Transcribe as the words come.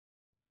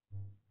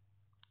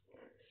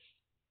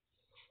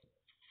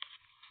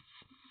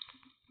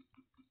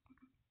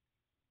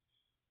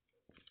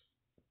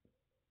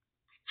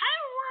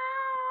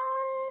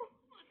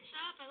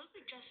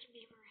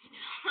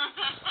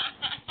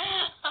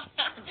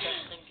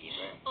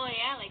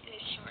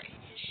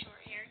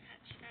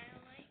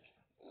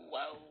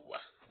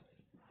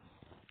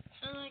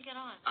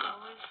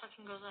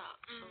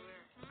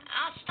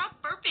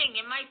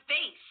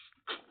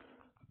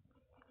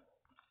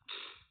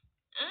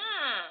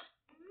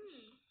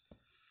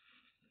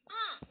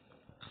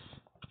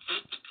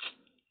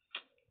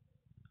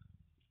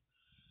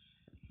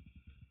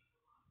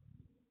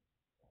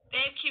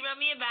you rub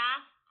me a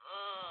bath?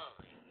 Oh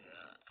my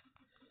god.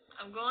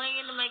 I'm going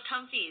into my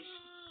comfies.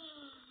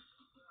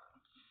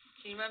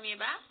 Can you rub me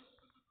a bath?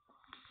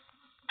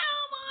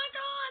 Oh my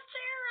god,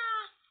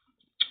 Sarah!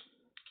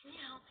 Can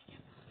you help me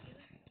get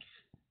popular?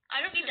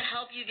 I don't need to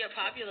help you get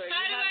popular.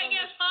 How do I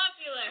get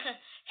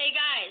popular? Hey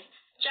guys,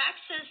 Jack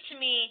says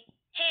to me,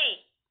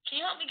 hey, can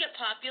you help me get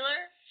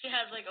popular? He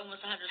has like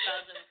almost 100,000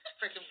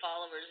 freaking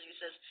followers. He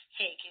says,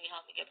 hey, can you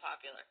help me get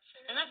popular?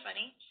 Isn't that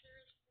funny?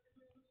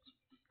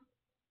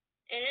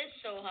 It is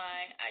so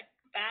high. I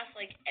bath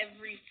like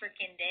every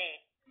freaking day.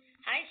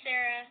 Hi,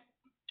 Sarah.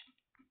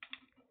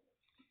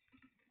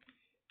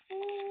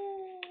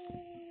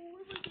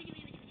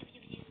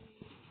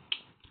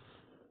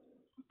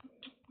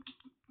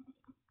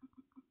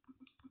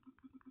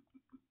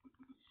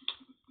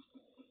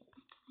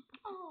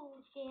 Oh,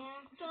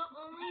 Jack,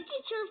 look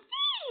at your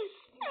face.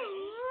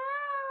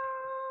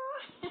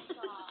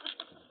 Stop.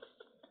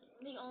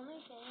 The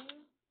only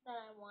thing that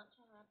I want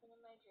to happen in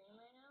my dream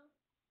right now.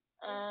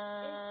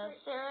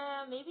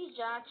 Sarah, maybe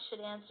Jack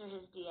should answer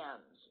his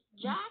DMs.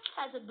 Jack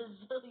has a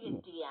bazillion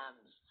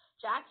DMs.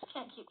 Jax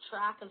can't keep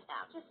track of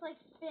him. Just like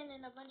Finn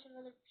and a bunch of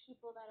other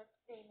people that are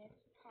famous,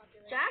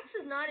 popular. Jax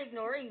is not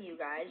ignoring you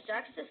guys.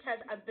 Jax just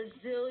has a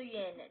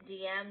bazillion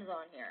DMs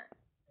on here.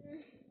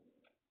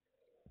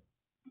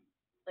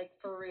 Like,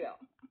 for real.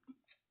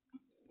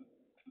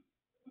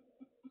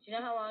 Do you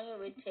know how long it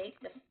would take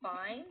to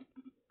find?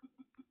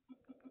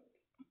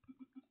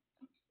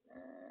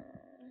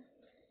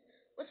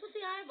 What's with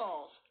the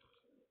eyeballs?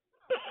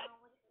 I don't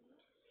know what it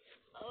means.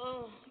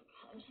 Oh,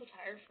 I'm so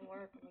tired from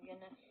work. Oh my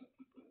goodness.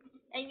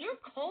 And you're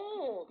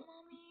cold.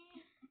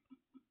 Mommy,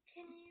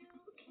 can you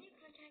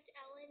contact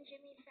Ellen,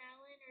 Jimmy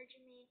Fallon, or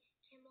Jimmy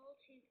Kimmel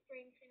to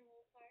bring Finn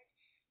Wolfhard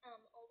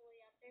all the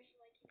way up there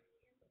so I can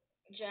meet him?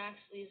 Jax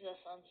leaves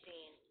us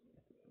unseen.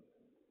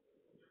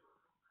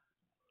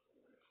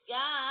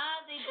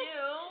 Yeah, they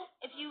do.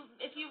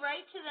 If you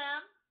write to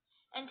them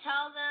and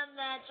tell them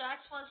that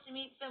Jax wants to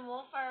meet Finn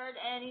Wolfhard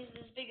and he's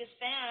his biggest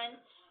fan,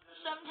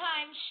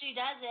 sometimes she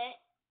does it.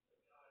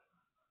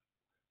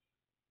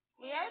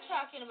 We are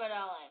talking about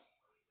Ellen.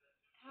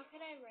 How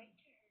could I write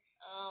to her?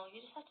 Oh, you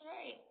just have to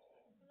write.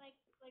 Like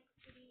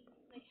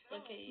how?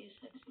 Look at you,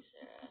 sexy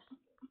Sarah.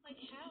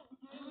 Like how?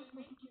 How do I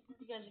write to her?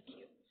 You guys are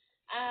cute.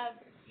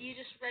 You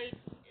just write,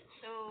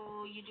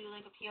 so you do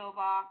like a P.O.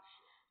 box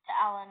to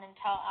Ellen and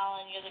tell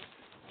Ellen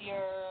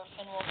you're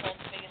Finn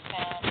Wolfhard's biggest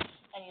fan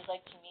and you'd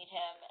like to meet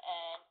him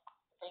and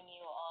bring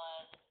you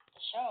on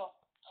the show.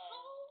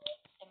 And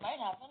it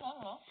might happen, I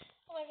don't know.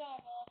 Oh my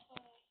god, well, I'll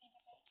totally think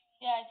about it.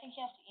 Yeah, I think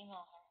you have to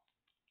email her.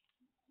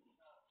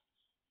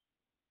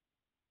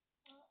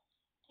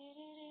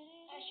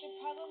 I should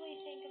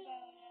probably think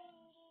about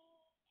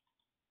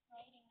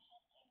writing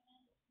something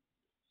then.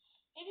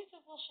 Maybe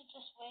people should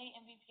just wait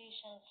and be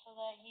patient so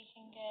that he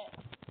can get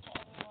to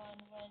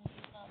everyone when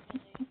he's not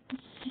busy.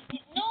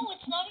 No,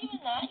 it's not even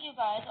that, you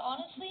guys.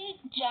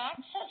 Honestly, Jax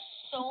has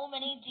so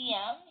many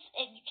DMs,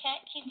 you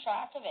can't keep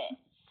track of it.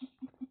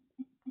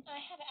 I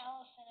have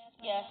Allison as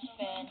my Yes,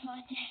 number Finn.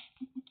 one contact.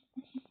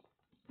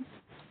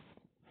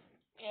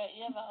 Yeah,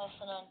 you have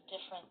Allison on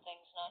different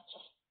things, not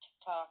just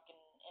TikTok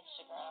and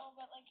Instagram. No,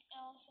 but like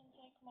Allison's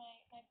like my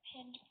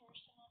pinned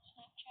person on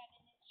Snapchat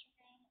and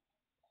Instagram.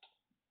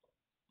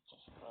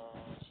 Just go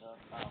to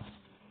a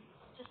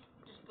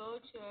just go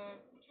to a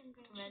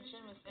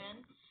convention with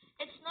Finn.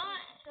 It's not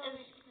so as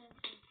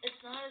expensive.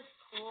 It's not as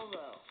cool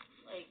though.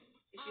 Like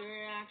if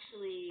you're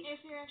actually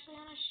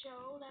on a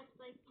show that's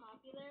like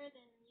popular,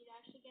 then you'd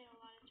actually get a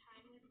lot of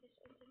time with this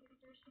specific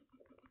person.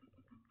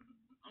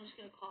 I'm just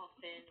gonna call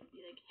Finn and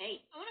be like,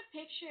 hey, I want a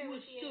picture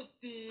with you.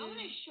 Finn? I want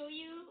to show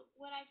you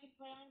what I can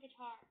play on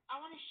guitar. I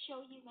want to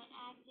show you my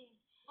acting.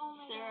 Oh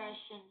my Sarah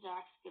god. and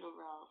Jax get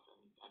over Allison.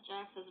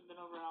 Jax hasn't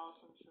been over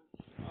Allison since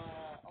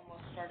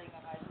almost starting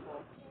in high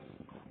school.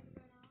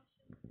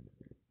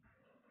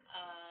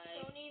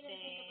 Don't even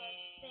think about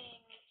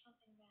saying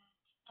something bad.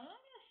 I'm not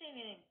gonna say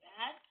anything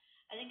bad.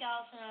 I think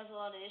Allison has a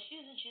lot of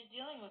issues and she's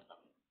dealing with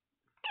them.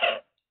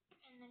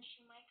 And then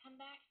she might come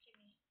back to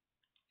me.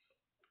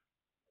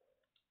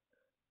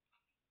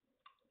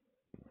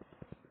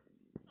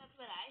 That's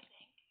what I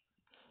think.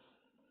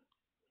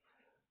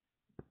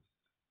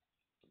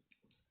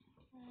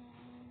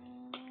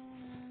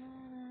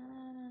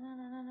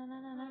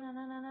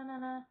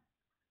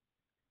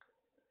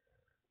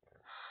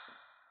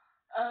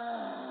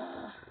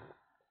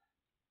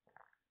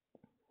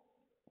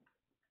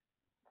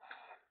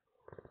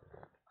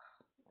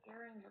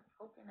 Earrings are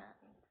poking at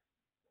me.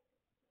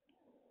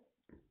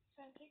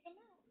 So take them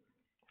out.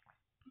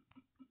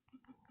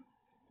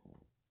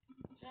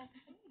 Jax,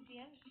 how many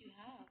DMs do you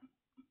have?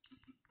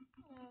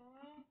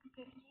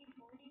 50,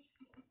 40,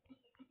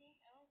 60.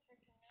 I don't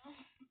freaking know.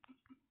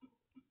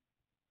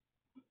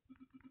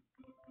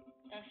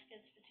 Jax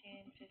gets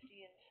between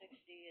 50 and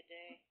 60 a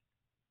day.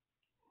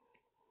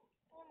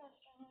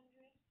 Almost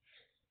 100.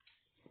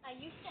 I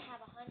used to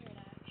have 100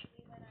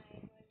 actually when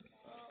I was.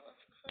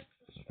 Let's click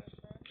this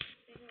person.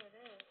 See who it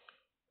is.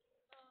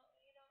 Oh,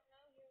 you don't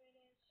know who it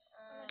is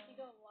unless you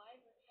go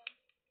live with them.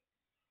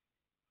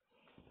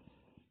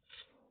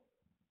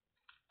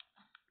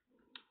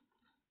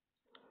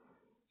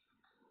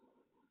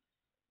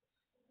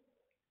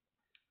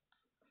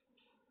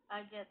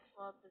 I get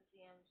lots of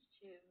DMs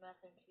too.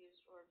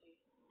 Meth-infused orgy.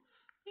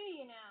 Do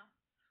you now?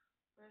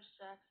 Where's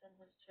Jackson?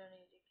 His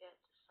journey to get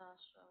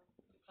testosterone,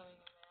 becoming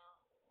a male.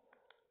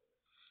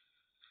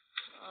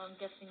 I'm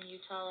guessing you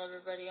tell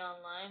everybody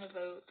online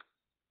about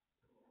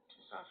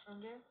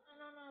testosterone, dear? I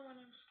don't know when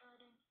I'm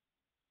starting.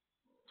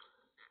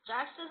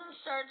 Jax doesn't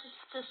start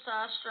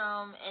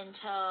testosterone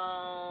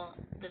until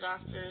the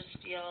doctors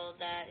feel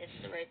that it's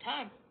the right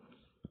time.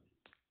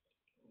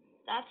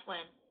 That's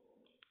when.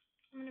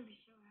 I'm gonna be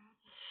so happy.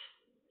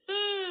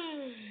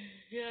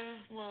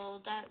 Yeah, well,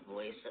 that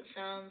voice that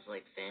sounds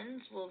like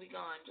Finn's will be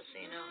gone, just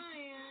so you know. Oh,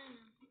 yeah.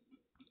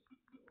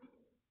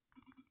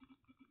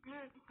 I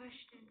had a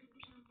question from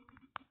someone.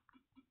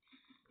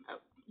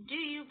 Do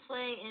you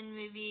play in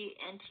movie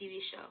and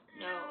TV show?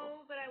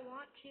 No, but I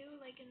want to,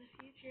 like in the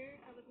future.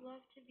 I would love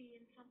to be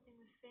in something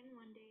with Finn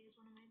one day is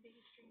one of my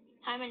biggest dreams.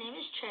 Hi, my name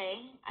is Trey.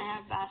 I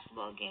have a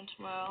basketball game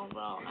tomorrow.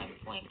 Well, I'm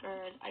point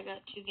guard. I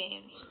got 2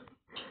 games.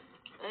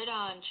 Right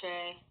on,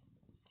 Trey.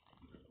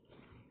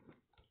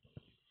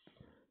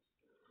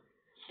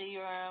 So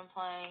you are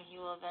implying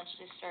he will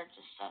eventually start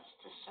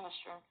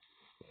testosterone.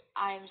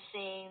 I'm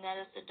saying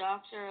that if the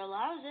doctor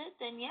allows it,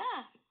 then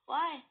yeah.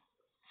 Why?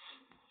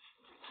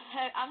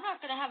 I'm not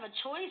going to have a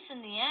choice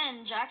in the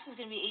end. Jackson's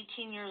going to be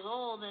 18 years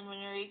old, and when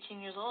you're 18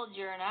 years old,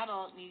 you're an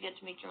adult, and you get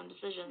to make your own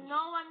decisions.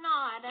 No, I'm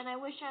not, and I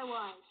wish I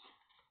was.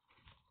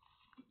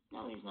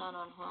 No, he's not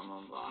on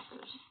hormone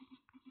blockers.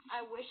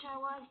 I wish I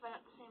was, but at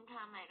the same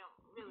time, I don't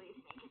really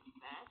think it's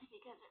best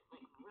because it,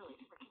 like, really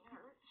freaking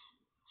hurts.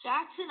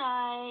 Jax and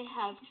I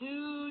have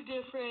 2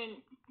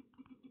 different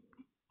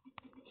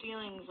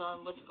feelings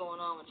on what's going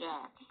on with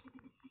Jax.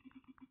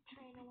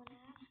 Trey, no one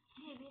asked.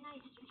 Hey, be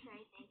nice to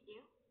Trey, thank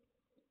you.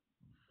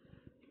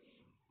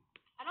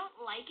 I don't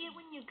like it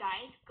when you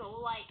guys go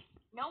like,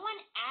 no one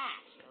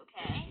asked,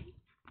 okay?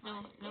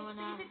 No one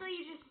asked. Basically,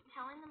 you're just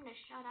telling them to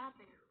shut up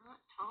and not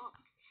talk.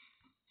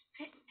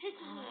 Pisses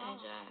me Hi,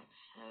 off. Jax.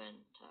 Haven't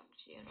talked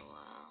to you in a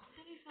while.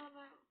 How do you feel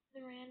about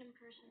the random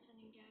person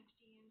sending Jax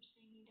DMs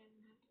saying he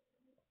doesn't have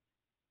to?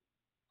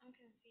 I'm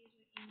confused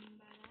what you mean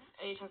by that.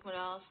 Are you talking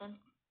about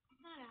Allison?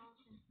 Not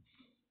Allison.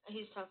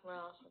 He's talking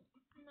about Allison.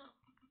 No.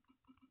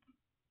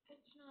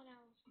 It's not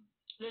Allison.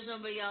 There's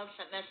nobody else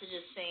that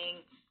messages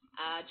saying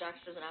Jax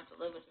doesn't have to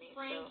live with me.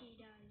 Frankie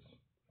does.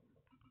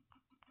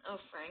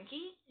 Oh,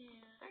 Frankie? Yeah.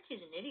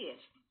 Frankie's an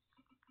idiot.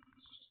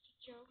 It's just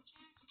a joke,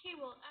 Jax. Okay,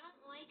 well, I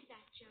don't like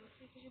that joke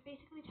because you're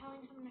basically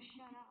telling someone to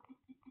shut up.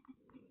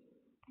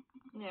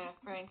 Yeah,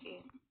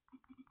 Frankie.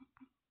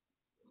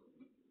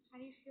 How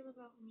do you feel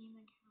about meme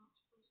accounts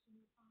posting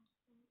the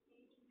constant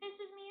page?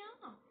 Pisses me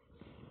off.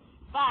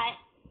 But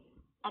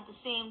at the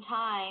same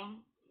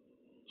time,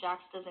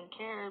 Jax doesn't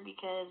care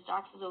because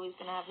Jax is always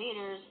going to have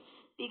haters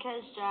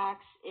because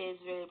Jax is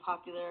very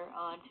popular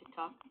on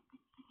TikTok.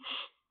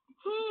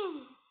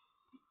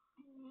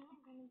 Yeah,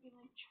 I'm gonna be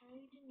like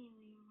Charlie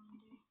D'Amelio one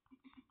day.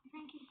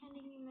 Frankie's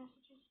sending me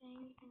messages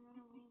saying you can run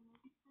away and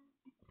live with them.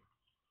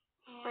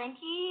 Yeah.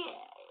 Frankie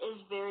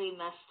is very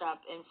messed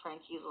up in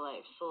Frankie's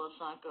life, so let's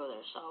not go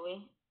there, shall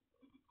we?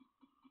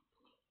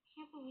 I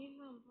can't believe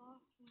you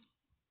unblocked me.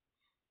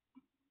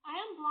 I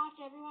unblocked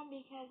everyone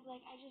because,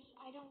 like, I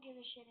don't give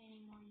a shit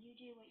anymore. You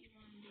do what you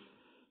want to do.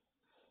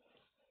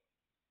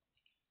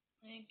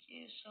 Thank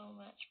you so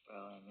much,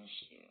 bro. I miss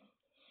you.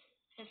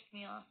 Pissed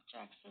me off.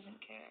 Jax doesn't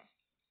care.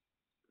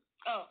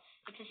 Oh,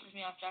 it pisses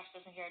me off. Jax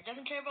doesn't care.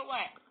 Doesn't care about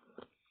what?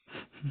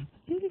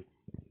 Really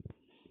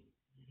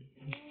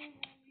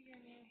love your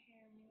new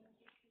hair more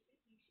because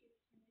it makes you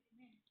look more like a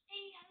man.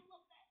 Hey, I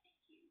love that.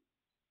 Thank you.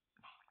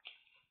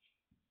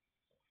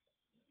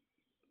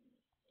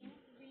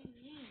 Don't be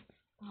mean.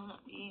 I'm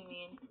not being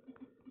mean.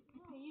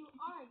 No, you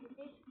are. You're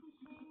basically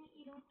saying that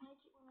you don't like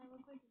it when I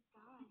look like a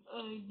guy.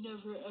 I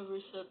never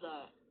ever said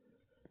that.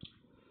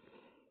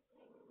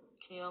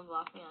 Can you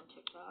unblock me on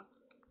TikTok?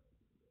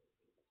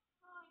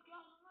 Oh my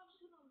god, I'm not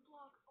just gonna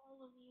block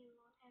all of you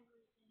on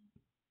everything.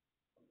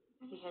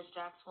 Because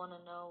Jax wanna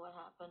know what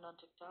happened on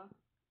TikTok.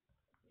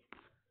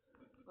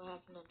 What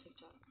happened on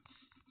TikTok?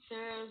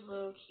 Sarah's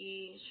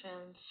low-key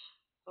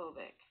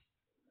transphobic.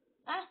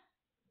 Huh?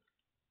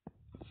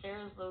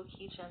 Sarah's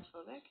low-key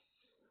transphobic?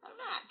 I'm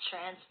not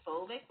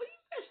transphobic. What are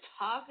you guys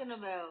talking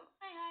about?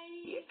 Hi,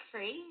 Heidi. You're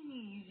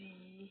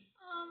crazy.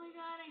 Oh my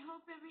god, I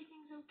hope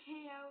everything's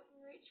okay out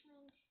in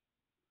Richmond.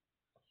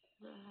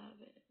 The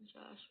habit.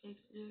 Josh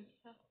makes it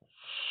okay.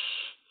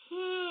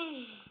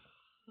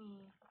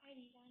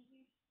 Heidi down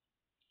here.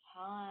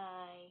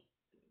 Hi.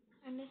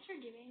 I miss her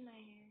doing my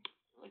hair.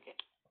 Look at.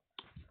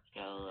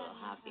 Got a little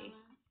happy.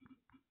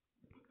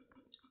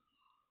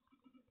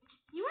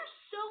 You are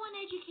so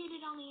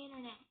uneducated on the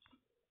internet.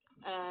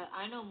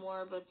 I know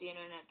more about the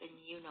internet than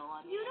you know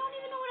on the You internet. don't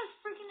even know what a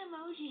freaking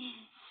emoji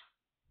is.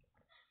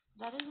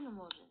 That is an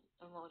emoji.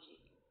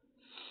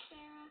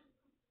 Sarah.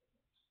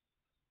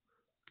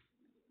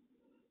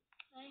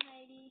 Hi,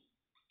 Heidi.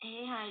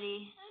 Hey,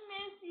 Heidi. I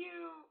miss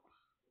you.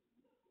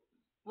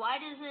 Why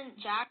doesn't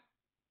Jax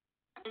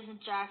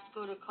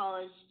go to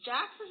college?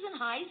 Jax is in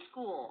high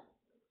school.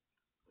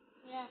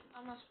 Yeah,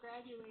 almost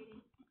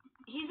graduating.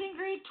 He's in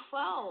grade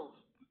 12.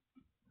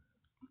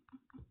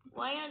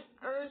 Why on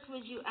earth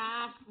would you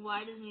ask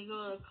why doesn't he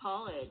go to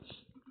college?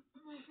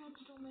 My friend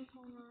stole my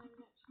phone while I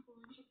was at school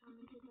and she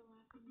commented the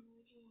laughing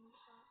emoji and we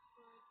thought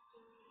I'd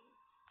delete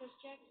it. Does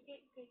Jax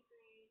get good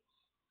grades?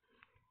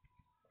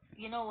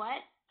 You know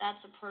what? That's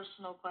a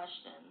personal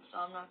question,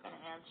 so I'm not going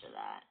to answer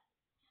that.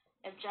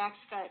 If Jax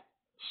got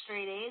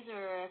straight A's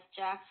or if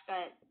Jax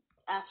got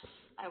F's,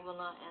 I will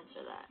not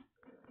answer that.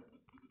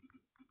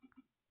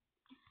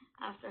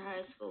 After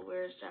high school,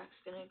 where is Jax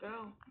going to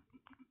go?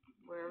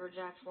 Wherever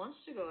Jax wants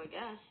to go, I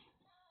guess.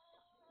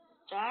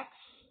 Jax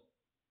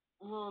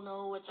will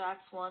know what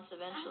Jax wants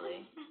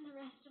eventually. I want to spend the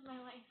rest of my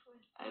life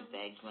with him. I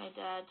begged my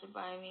dad to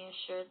buy me a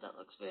shirt that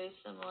looks very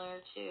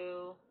similar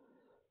to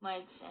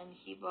Mike's, and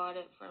he bought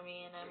it for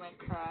me, and I might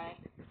cry.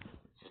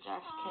 So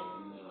Jax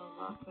can,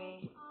 block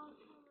me. Awesome.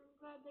 I'm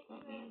glad that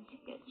That means he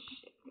gets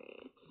shit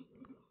grades.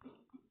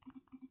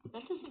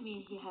 That doesn't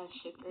mean he has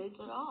shit grades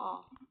at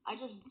all. I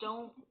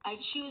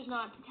choose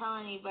not to tell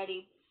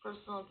anybody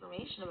personal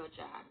information about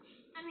Jax.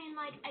 I mean,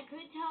 like, I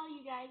could tell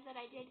you guys that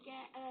I did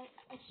get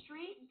a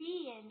straight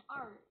B in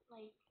art,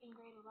 like, in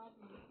grade 11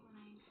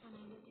 when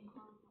I lived in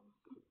Carlton.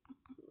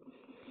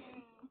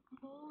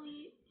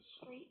 Fully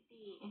straight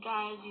B.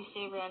 Guys, you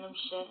say random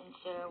shit and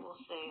Sarah will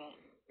say it.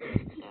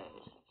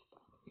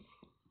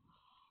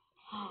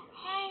 Oh,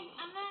 guys,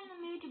 I'm not in the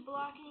mood to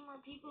block any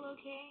more people,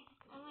 okay?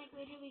 I'm, like,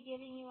 literally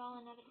giving you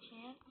all another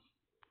chance.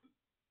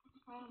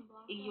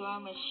 You are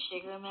my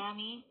sugar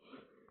mommy.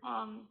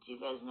 Do you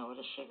guys know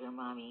what a sugar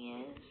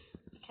mommy is?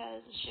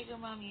 Because a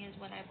sugar mommy is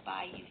when I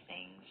buy you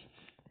things,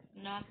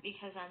 not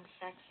because I'm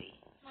sexy.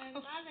 My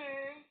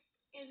mother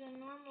is a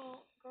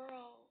normal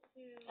girl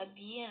who... A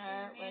B in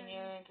art when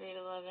you're in grade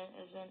 11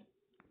 isn't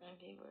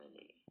envy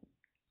worthy.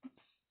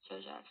 So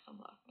Jax, don't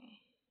block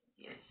me.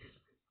 Yes.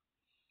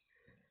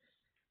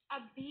 A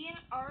B in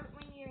art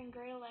when you're in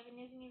grade 11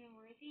 isn't even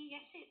worthy?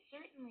 Yes, it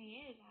certainly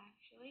is,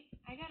 actually.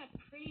 I got a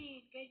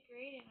pretty good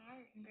grade in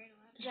art in grade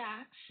 11.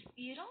 Jax,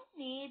 you don't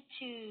need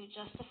to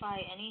justify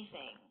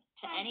anything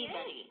to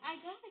anybody. I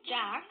got a good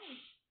Jax,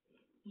 grade.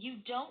 you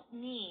don't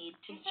need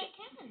to... Yes, I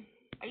can.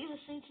 Are you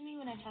listening to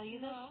me when I tell you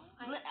this? No.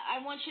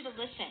 I want you to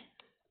listen.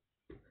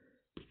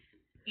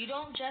 You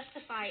don't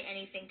justify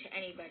anything to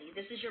anybody.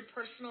 This is your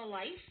personal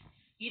life.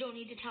 You don't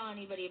need to tell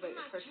anybody about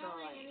your personal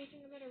life. I'm not telling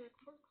anything about a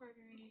report card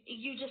or anything.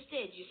 You just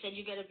did. You said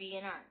you got a B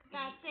in art.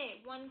 That's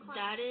it. One class.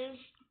 That is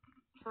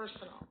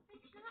personal.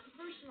 It's not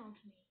personal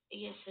to me.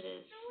 Yes, it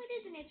is. No, it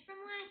isn't. It's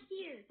from last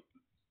year.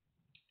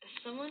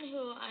 Someone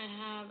who I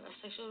have a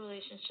sexual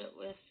relationship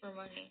with for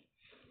money.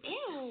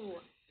 Ew.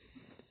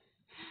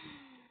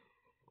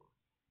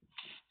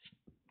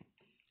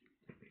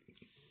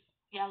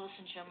 Yeah,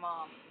 listen to your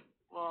mom.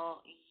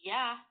 Well,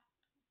 yeah.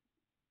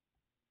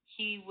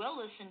 He will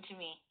listen to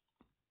me.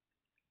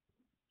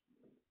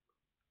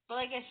 But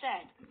like I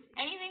said,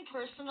 anything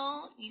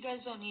personal, you guys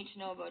don't need to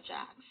know about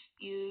Jax.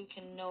 You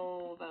can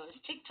know about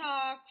his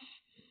TikToks.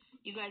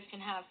 You guys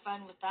can have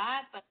fun with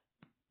that, but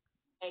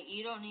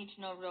you don't need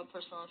to know real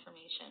personal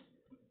information.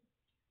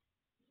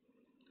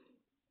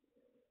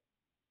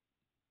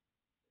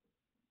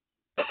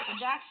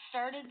 When Jax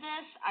started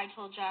this, I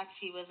told Jax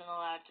he wasn't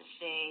allowed to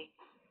say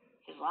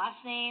his last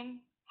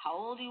name, how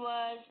old he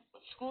was,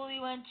 what school he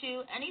went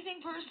to,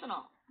 anything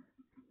personal.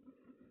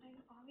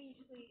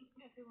 Obviously,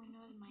 everyone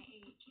knows my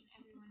age and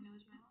everyone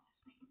knows my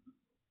last name.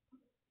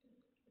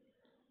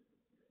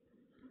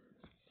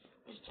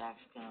 Is Jax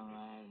gonna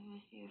live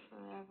with you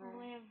forever?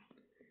 Live.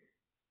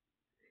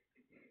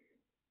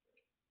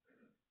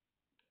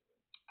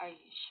 Are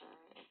you sure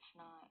it's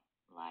not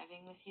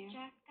living with you?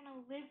 Jack's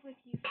gonna live with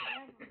you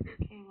forever.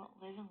 Okay, well,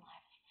 live and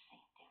live is the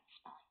same damn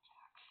spelling,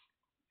 Jax.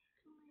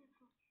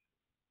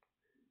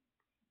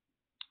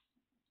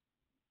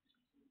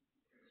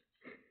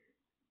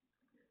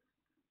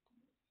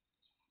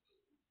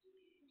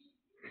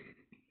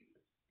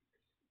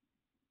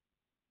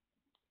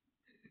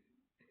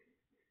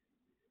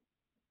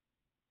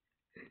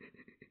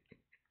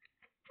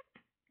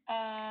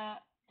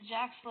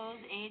 Jax Lowe's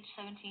age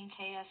 17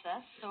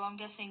 KSS, so I'm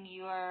guessing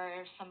you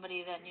are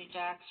somebody that knew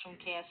Jax from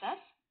KSS?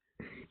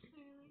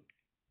 Clearly.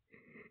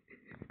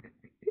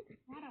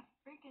 What a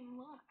freaking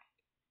look.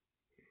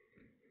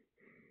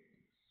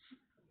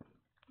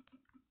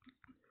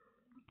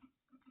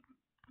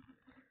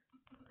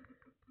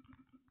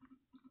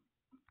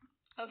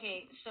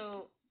 Okay,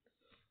 so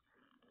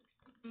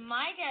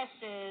my guess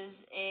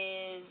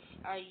is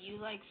are you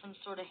like some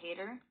sort of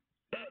hater?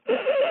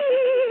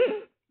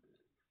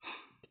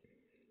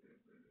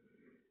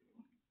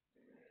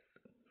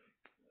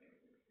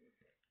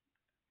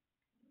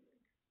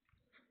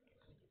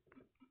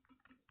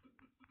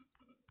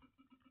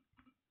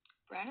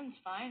 Brandon's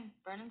fine.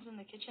 Brandon's in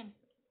the kitchen.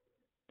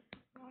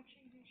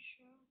 Watching his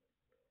show.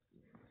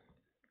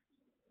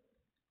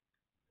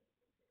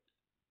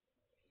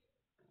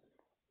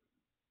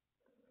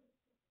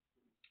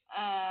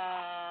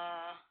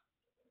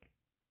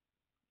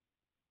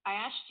 I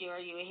asked you, are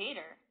you a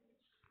hater?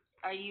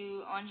 Are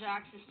you on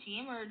Jax's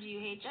team or do you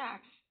hate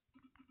Jax?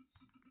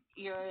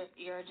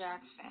 you're a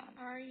Jax fan.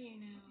 Are you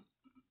now?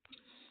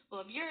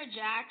 Well, if you're a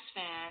Jax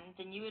fan,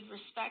 then you would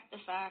respect the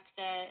fact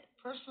that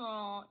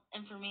personal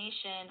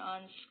information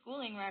on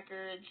schooling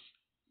records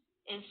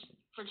is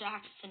for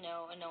Jax to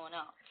know and no one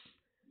else.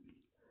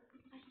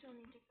 I still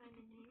need to find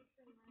a name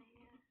for my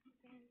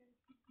fandom.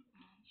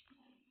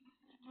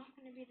 It's not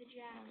going to be the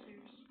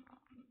Jaxers.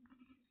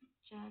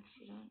 Jax,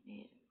 you don't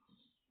need it.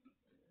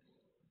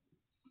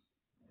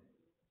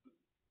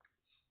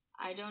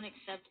 I don't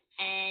accept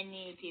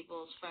any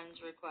people's friends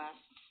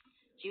requests.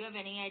 Do you have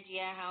any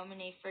idea how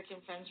many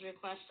frickin' friends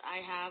requests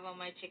I have on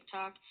my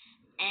TikTok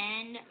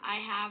and I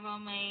have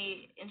on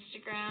my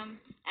Instagram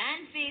and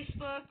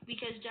Facebook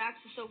because Jax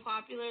is so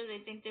popular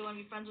they think they want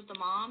to be friends with the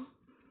mom?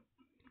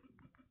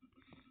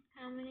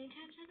 How many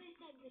times have I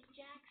said this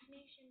Jax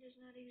Nation does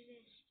not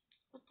exist?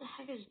 What the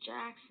heck is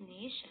Jax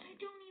Nation? I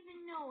don't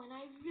even know, and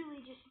I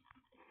really just...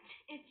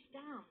 It's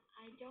dumb.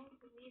 I don't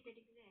believe it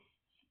exists.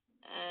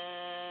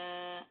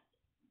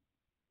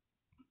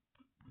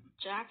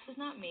 Jax is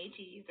not made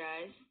to you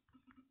guys.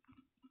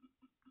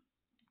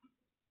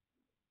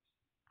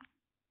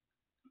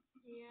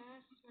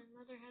 Yes, my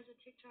mother has a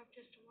TikTok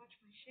just to watch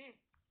my shit.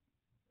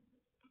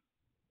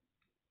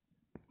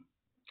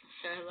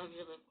 Sarah, I love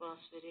your lip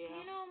gloss video.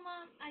 You know,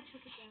 Mom, I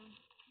took it down.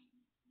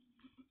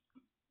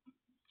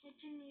 It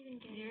didn't even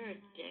get You're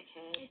any a likes.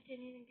 dickhead. It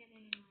didn't even get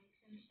any likes.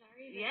 I'm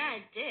sorry. Yeah,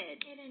 it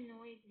did. It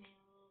annoyed me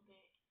a little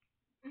bit.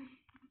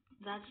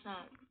 That's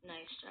not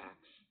nice, Jax.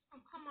 Oh,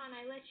 come on,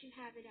 I let you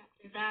have it up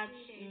there for That's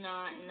 3 days.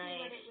 not Just nice.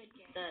 see what it would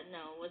get.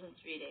 No, it wasn't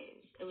 3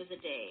 days. It was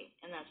a day,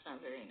 and that's not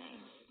very nice.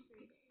 No, it was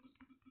 3 days.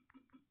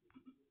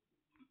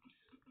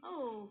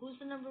 Oh, who's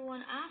the number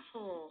one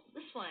asshole?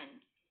 This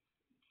one.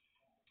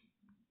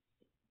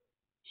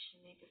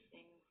 Should make a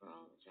thing for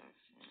all the Jax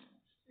fans.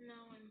 No,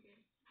 I'm good.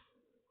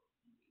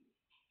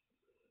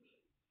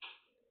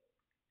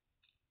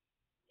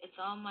 It's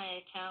on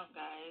my account,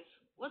 guys.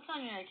 What's on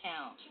your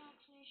account? Jax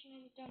Nation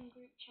is a dumb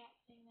group chat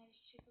thing that is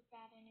super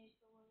bad and is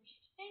the worst.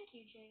 Thank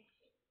you, Jace.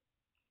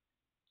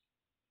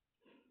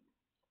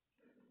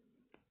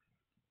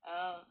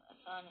 Oh,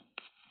 it's on.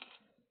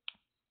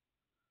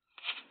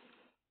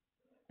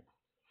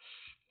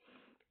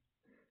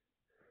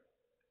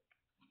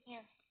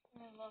 Here,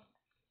 let me look.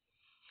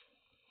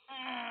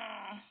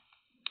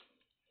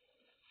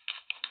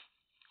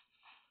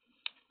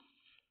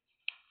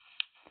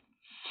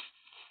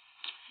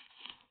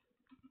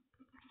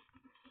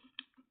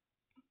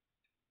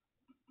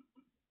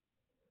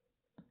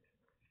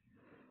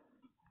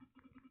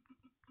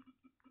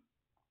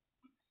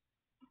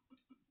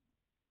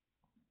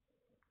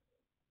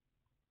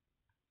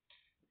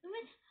 Who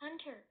is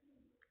Hunter?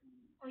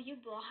 Oh, you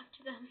blocked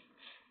them.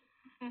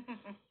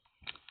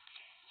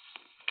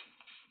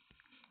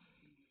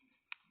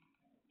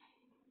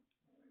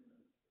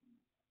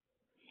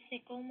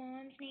 Sickle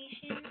Moms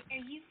Nation?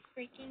 Are you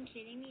freaking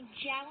kidding me?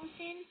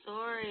 Jallison?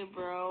 Sorry,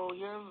 bro.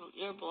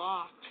 You're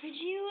blocked. Could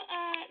you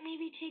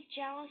maybe take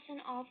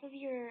Jallison off of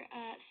your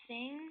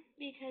thing?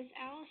 Because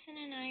Allison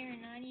and I are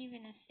not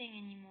even a thing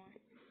anymore.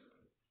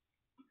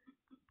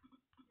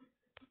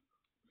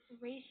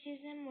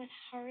 Racism with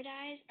hard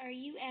eyes? Are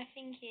you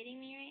effing kidding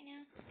me right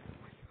now?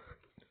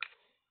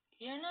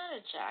 You're not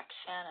a Jax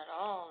fan at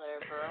all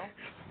there, bro.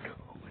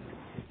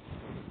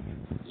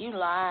 You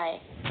lie.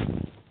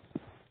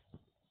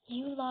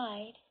 You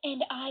lied,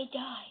 and I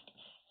died.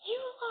 You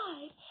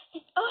lied,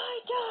 and I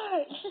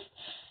died.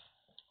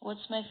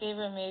 What's my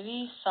favorite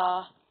movie?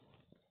 Saw.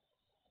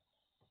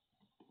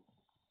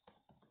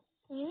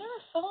 You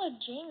never followed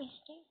Jamie,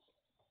 Steve.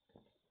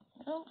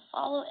 I don't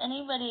follow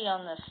anybody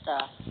on this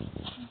stuff.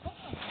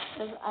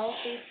 Because I have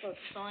Facebook,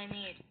 that's all I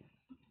need.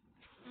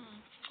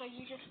 So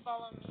you just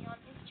follow me on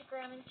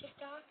Instagram and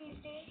TikTok these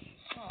days?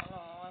 Oh,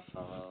 no, I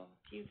follow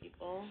a few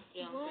people.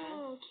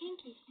 Whoa,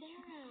 kinky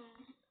Sarah.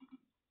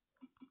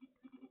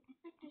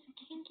 What does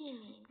kinky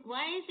mean?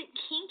 Why is it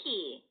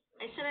kinky?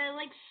 I said I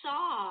like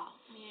Saw.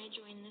 May I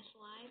join this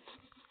live?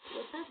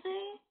 What's that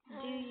say?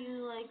 Do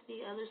you like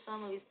the other Saw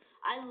movies?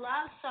 I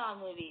love Saw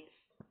movies.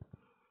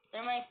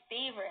 They're my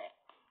favorite.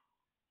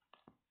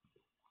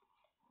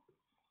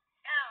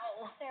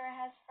 Ow. Sarah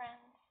has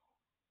friends.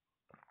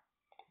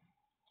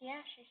 Yeah,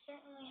 she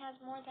certainly has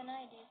more than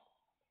I do.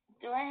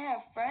 Do I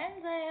have friends?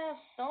 I have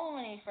so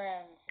many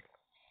friends.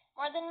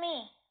 More than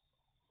me.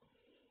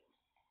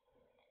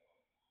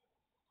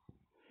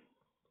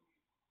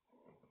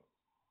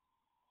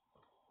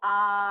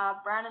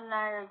 Brandon and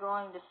I are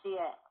going to see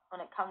it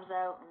when it comes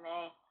out in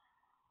May.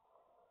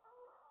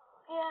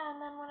 Yeah, and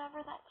then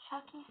whenever that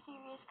Chucky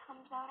series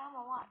comes out, I'm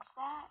gonna watch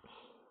that.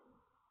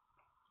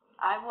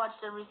 I've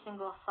watched every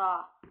single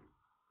Saw.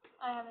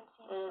 I haven't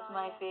seen Saw It is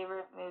my yet.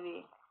 favorite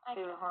movie.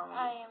 Favorite horror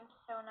movie. I am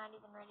so not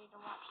even ready to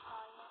watch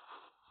Saw yet.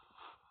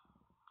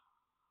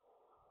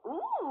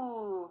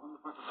 Ooh.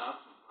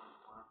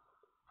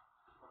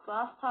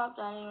 Glass top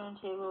dining room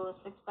table with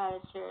 6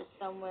 padded chairs,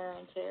 somewhere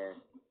in tear.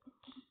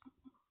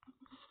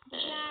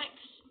 Jax,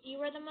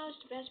 you are the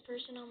most best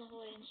person on the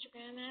whole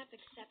Instagram app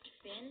except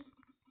Finn?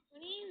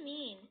 What do you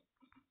mean?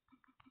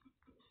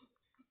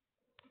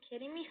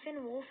 kidding me?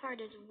 Finn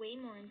Wolfhard is way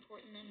more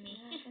important than me.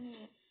 Yeah, I'm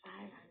gonna get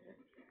 500.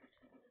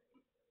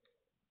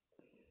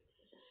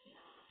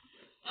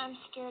 I'm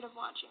scared of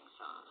watching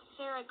Saw.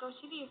 Sarah, go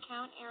see the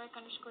account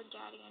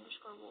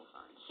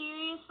Eric_Daddy_Wolfhard.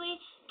 Seriously?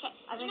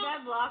 I think I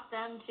blocked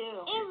them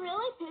too. It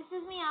really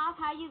pisses me off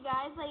how you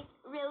guys, like,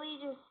 really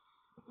just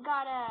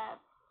gotta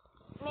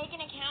make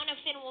an account of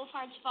Finn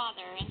Wolfhard's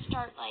father and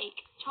start, like,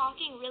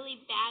 talking really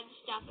bad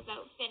stuff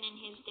about Finn and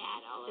his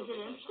dad all over Is it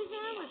social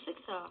Instagram media. or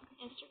TikTok?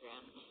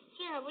 Instagram.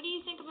 Sarah, what do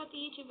you think about the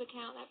YouTube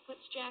account that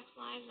puts Jack's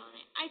lives on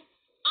it?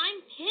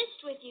 I'm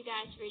pissed with you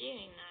guys for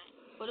doing that.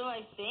 What do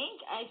I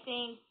think?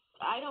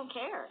 I don't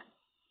care.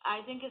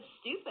 I think it's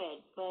stupid,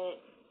 but...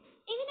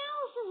 Even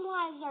Alice's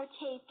lives are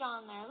taped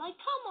on there. Like,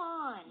 come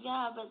on.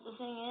 Yeah, but the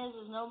thing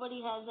is nobody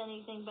has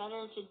anything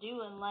better to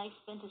do in life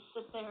than to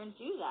sit there and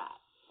do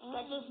that.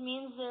 That just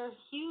means they're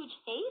huge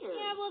haters.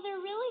 Yeah, well,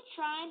 they're really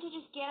trying to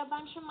just get a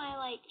bunch of my,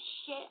 like,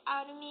 shit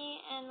out of me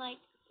and, like,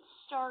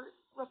 start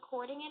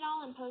recording it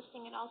all and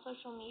posting it all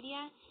social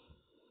media,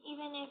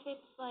 even if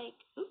it's, like,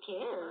 who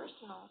cares?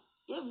 personal.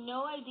 You have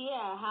no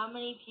idea how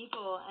many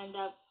people end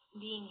up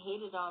being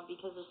hated on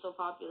because they're so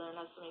popular and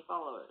have so many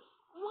followers.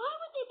 Why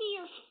would they be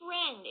your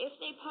friend if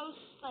they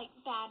post, like,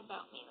 bad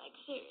about me? Like,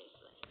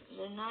 seriously.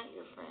 They're not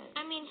your friend.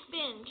 I mean,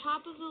 Finn,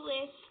 top of the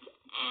list,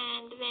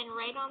 and then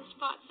right on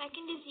spot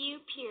second is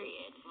you,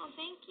 period. Well,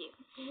 thank you.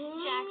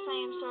 Jax, I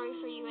am sorry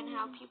for you and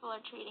how people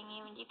are treating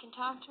you, and you can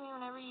talk to me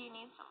whenever you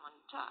need someone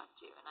to talk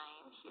to, and I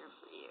am here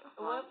for you.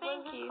 What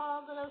thank was it you.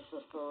 called that I was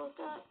supposed to look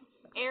at?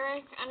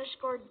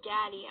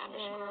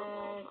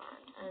 Eric_Daddy_Wolfhard.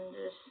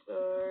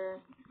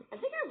 I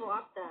think I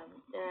blocked them.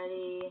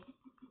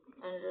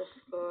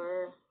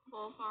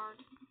 Daddy_Wolfhard.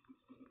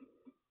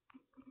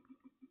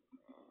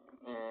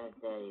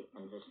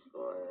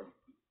 Daddy_Wolfhard.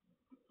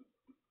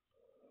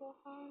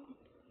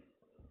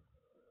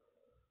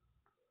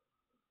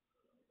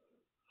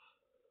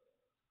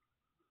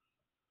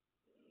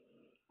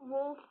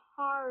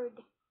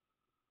 Wolfhard.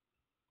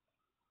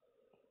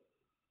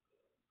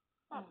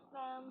 That's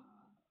them.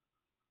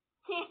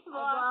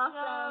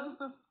 Blocked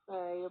them.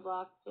 Sorry, you're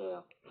blocked too.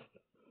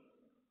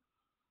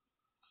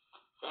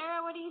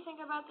 Sarah, what do you think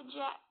about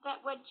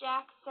what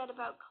Jack said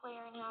about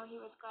Claire and how he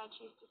was glad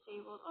she's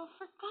disabled? Oh,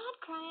 for God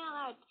crying out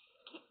loud.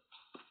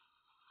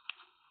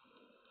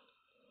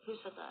 Who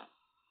said that?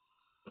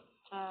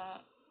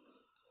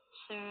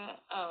 Sarah.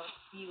 Oh,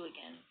 you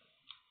again.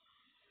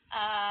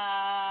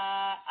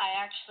 I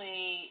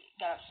actually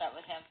got upset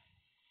with him.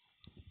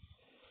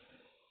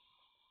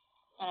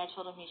 And I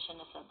told him he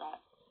shouldn't have said that.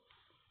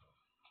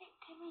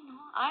 Can we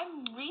not?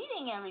 I'm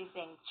reading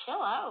everything. Chill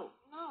out.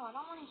 No, I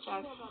don't want to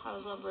Jack, hear about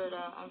how's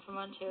Alberta? I'm from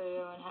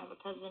Ontario and have a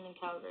cousin in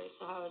Calgary,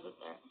 so how is it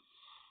there?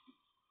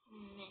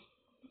 Meh.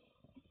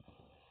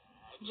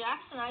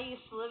 Jax and I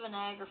used to live in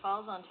Niagara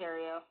Falls,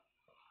 Ontario.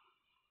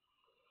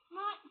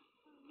 Not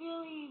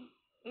really.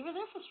 We were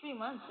there for 3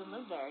 months and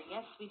lived there.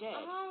 Yes, we did.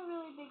 I'm not a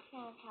really big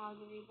fan of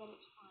Calgary, but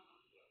it's fine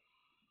up here.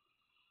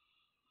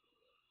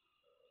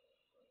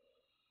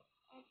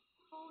 I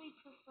fully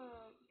prefer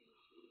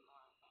BC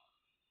more than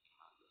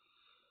Calgary.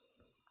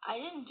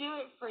 I didn't do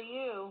it for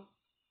you.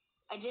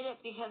 I did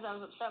it because I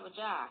was upset with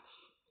Jax.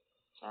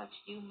 Jax,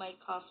 your Mike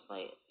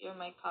cosplay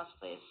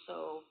is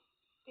so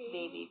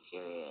baby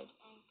period.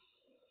 Thanks.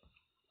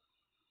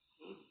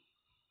 Baby.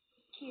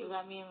 Cute. Does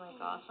that mean like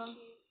awesome?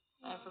 Cute.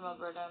 I'm from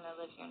Alberta and I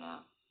live here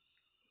now.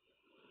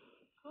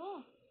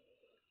 Cool.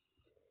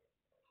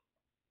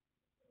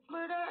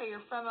 Alberta, or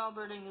you're from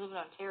Alberta and you live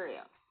in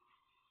Ontario?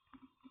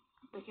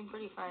 Looking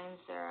pretty fine,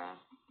 Sarah.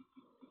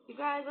 You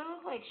guys, I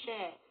look like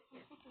shit.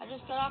 I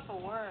just got off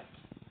of work.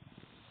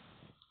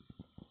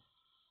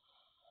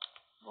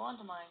 Go on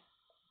to mine.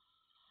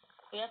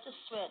 We have to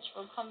switch.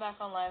 We'll come back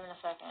on live in a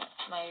second.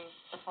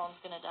 The phone's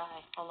gonna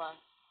die. Hold on.